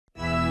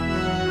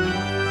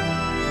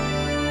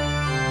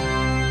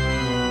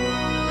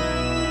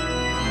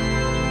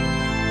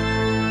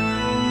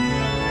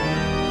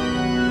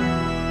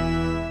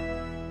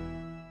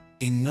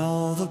In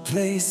all the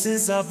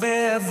places I've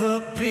ever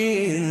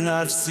been,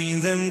 I've seen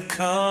them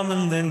come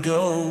and then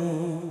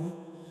go.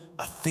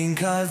 I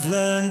think I've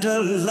learned a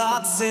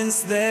lot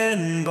since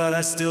then, but I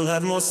still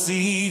had more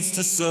seeds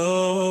to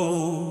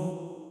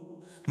sow.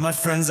 My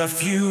friends are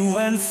few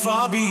and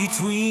far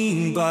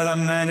between, but I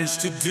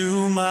managed to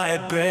do my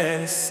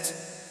best.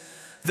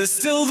 They're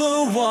still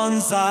the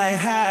ones I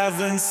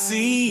haven't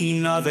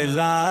seen. Are they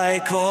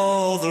like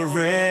all the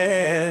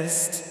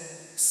rest?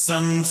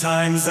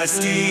 Sometimes I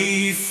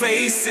see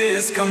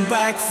faces come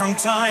back from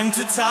time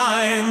to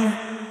time.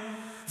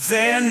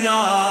 They're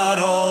not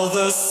all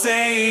the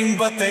same,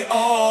 but they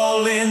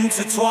all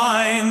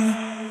intertwine.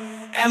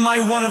 Am I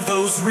one of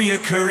those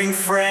reoccurring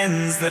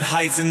friends that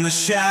hides in the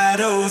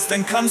shadows,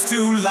 then comes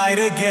to light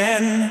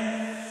again?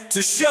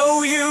 To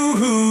show you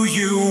who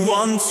you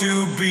want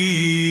to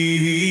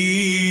be,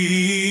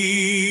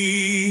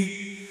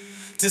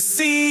 to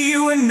see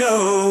you and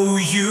know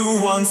you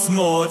once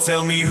more.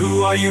 Tell me,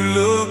 who are you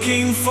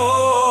looking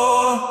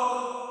for?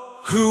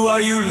 Who are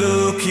you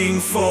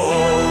looking for?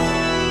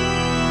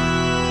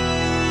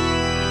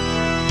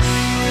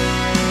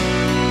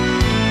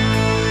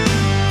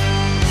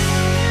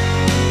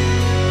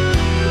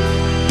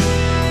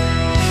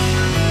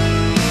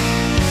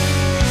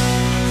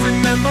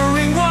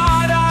 Remembering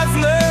what I've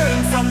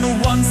learned from the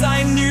ones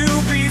I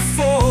knew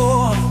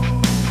before.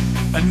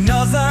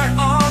 Another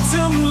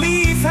autumn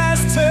leaf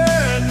has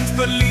turned,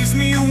 but leaves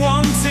me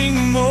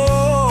wanting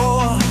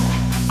more.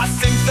 I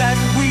think that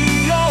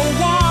we all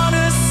want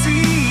to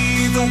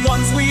see the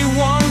ones we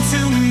want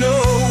to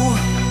know,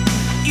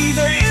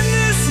 either in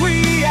this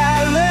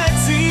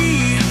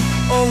reality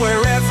or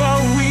wherever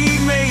we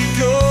may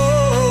go.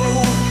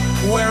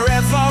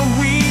 Wherever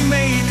we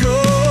may go.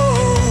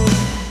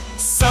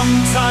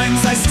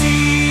 Sometimes I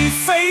see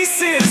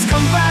faces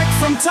come back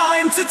from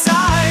time to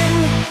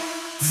time.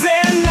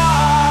 They're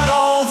not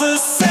all the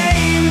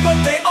same,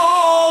 but they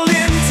all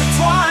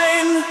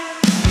intertwine.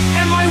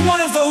 Am I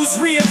one of those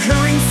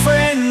reoccurring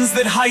friends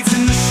that hides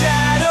in the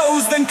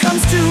shadows, then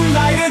comes to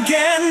light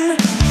again?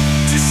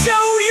 To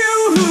show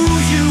you who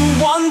you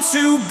want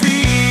to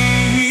be,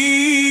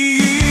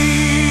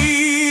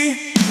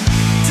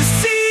 to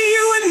see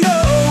you and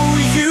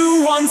know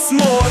you once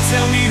more.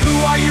 Tell me, who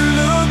are you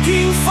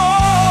looking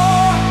for?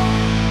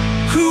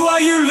 Who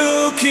are you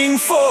looking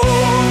for?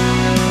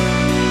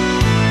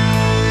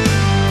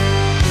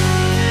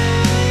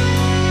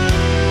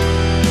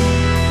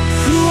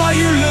 Who are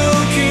you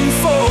looking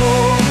for?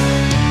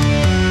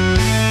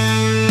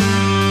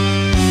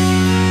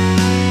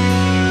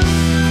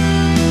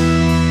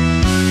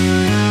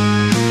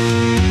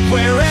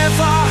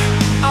 Wherever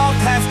our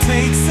path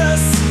takes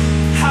us,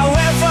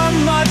 however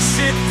much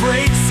it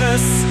breaks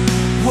us,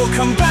 we'll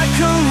come back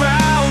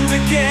around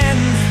again,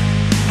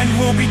 and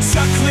we'll be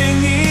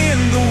chuckling in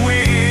the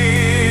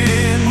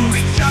wind. We'll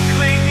be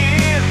chuckling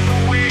in the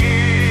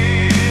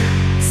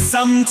wind.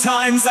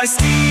 Sometimes I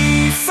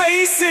see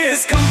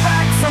faces come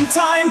back from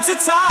time to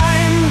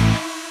time.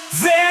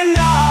 They're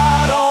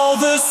not all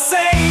the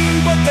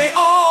same, but they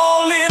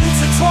all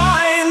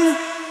intertwine.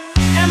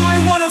 Am I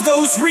one of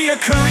those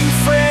reoccurring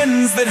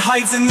friends that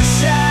hides in the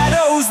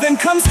shadows, then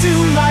comes to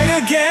light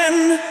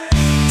again?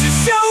 To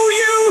show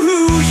you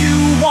who you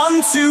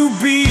want to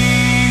be,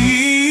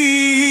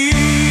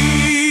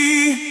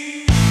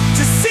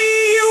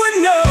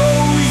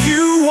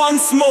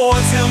 once more.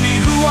 Tell me,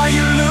 who are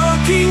you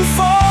looking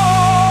for?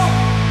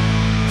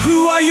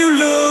 Who are you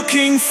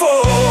looking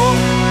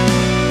for?